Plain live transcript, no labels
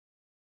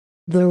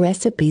The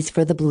recipes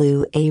for the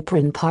Blue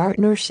Apron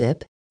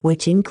partnership,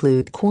 which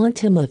include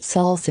quantum of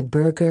Salsa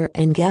Burger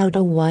and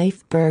Gouda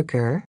Wife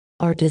Burger,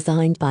 are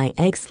designed by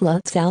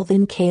Eggslut's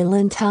Alvin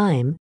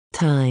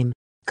Cailan.Time.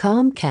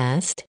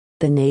 Comcast,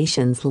 the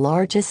nation's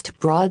largest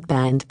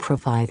broadband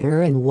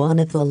provider and one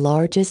of the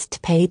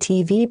largest pay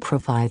TV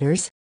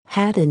providers,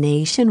 had a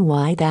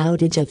nationwide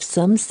outage of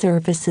some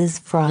services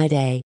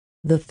Friday.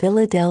 The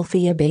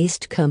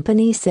Philadelphia-based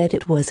company said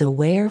it was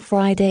aware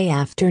Friday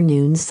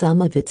afternoon some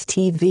of its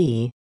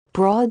TV,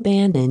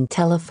 broadband and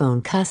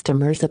telephone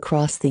customers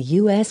across the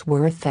U.S.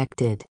 were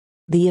affected.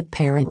 The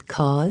apparent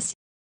cause?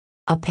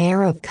 A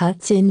pair of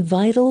cuts in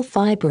vital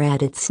fiber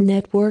at its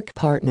network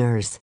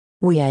partners.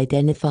 We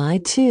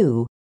identified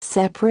two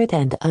separate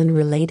and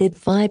unrelated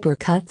fiber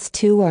cuts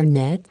to our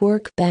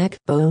network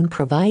backbone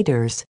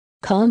providers,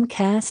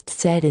 Comcast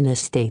said in a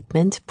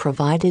statement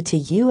provided to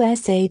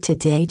USA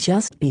Today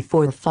just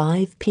before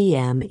 5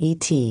 p.m.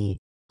 ET.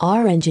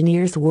 Our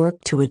engineers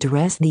worked to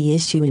address the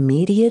issue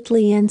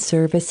immediately and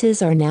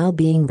services are now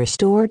being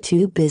restored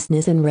to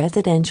business and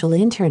residential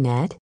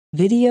internet,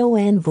 video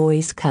and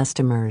voice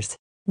customers.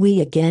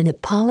 We again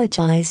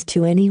apologize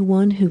to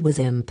anyone who was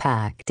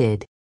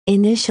impacted.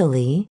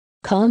 Initially,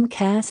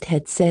 Comcast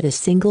had said a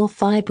single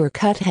fiber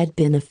cut had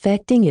been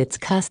affecting its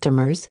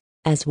customers,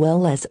 as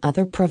well as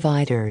other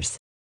providers.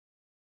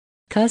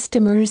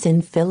 Customers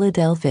in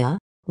Philadelphia,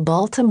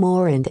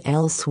 Baltimore and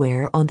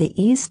elsewhere on the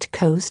East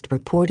Coast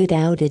reported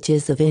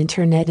outages of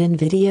internet and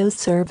video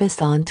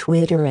service on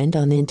Twitter and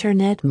on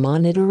internet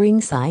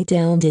monitoring site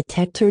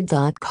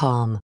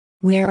undetector.com,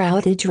 where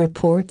outage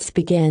reports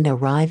began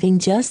arriving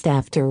just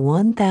after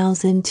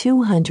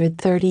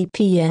 1230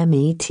 p.m.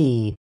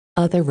 ET.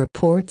 Other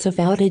reports of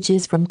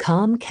outages from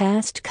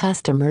Comcast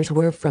customers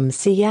were from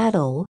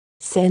Seattle,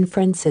 San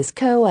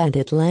Francisco and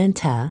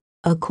Atlanta,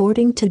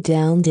 according to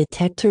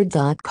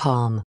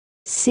downdetector.com.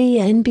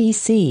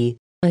 CNBC,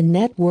 a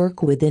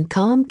network within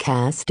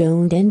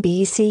Comcast-owned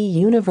NBC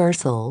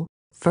Universal,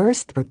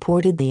 first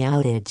reported the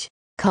outage.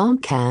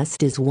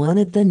 Comcast is one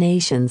of the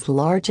nation's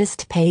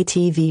largest pay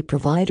TV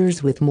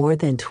providers with more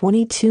than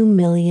 22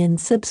 million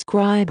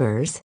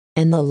subscribers,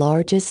 and the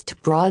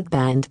largest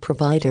broadband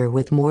provider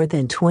with more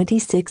than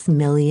 26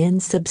 million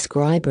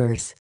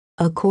subscribers,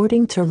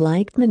 according to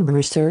Leichtman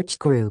Research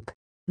Group.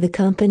 The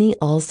company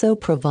also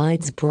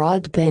provides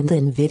broadband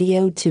and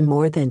video to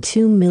more than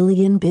 2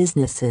 million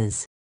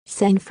businesses.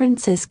 San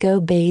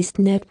Francisco-based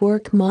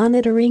network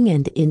monitoring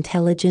and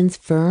intelligence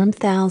firm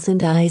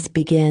Thousand Eyes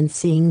began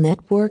seeing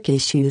network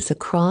issues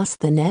across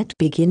the net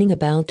beginning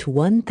about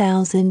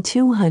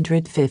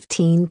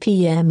 1215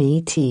 p.m.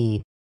 ET.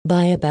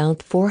 By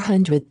about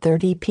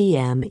 430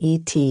 p.m.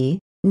 ET,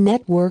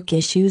 network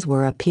issues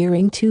were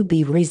appearing to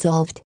be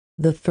resolved,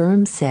 the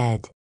firm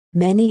said.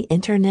 Many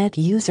internet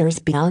users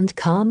beyond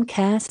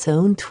Comcast's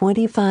own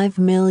 25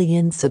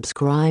 million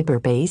subscriber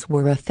base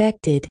were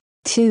affected,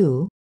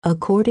 too,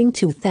 according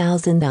to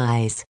Thousand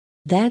Eyes.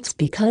 That's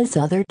because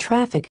other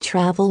traffic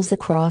travels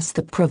across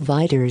the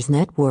provider's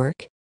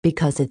network,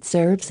 because it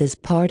serves as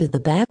part of the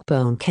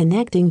backbone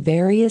connecting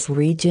various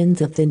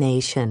regions of the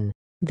nation.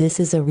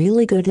 This is a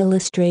really good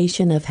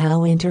illustration of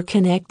how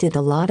interconnected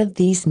a lot of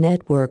these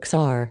networks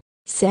are,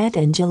 said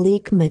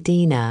Angelique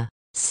Medina,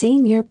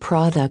 Senior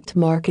Product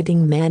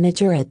Marketing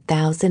Manager at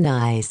Thousand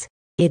Eyes.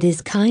 It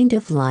is kind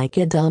of like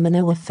a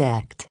domino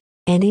effect.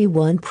 Any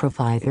one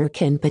provider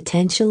can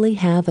potentially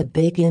have a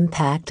big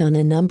impact on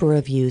a number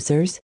of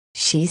users,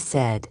 she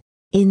said.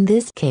 In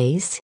this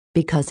case,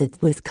 because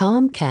it was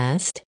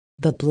Comcast,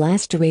 the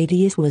blast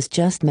radius was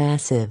just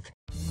massive.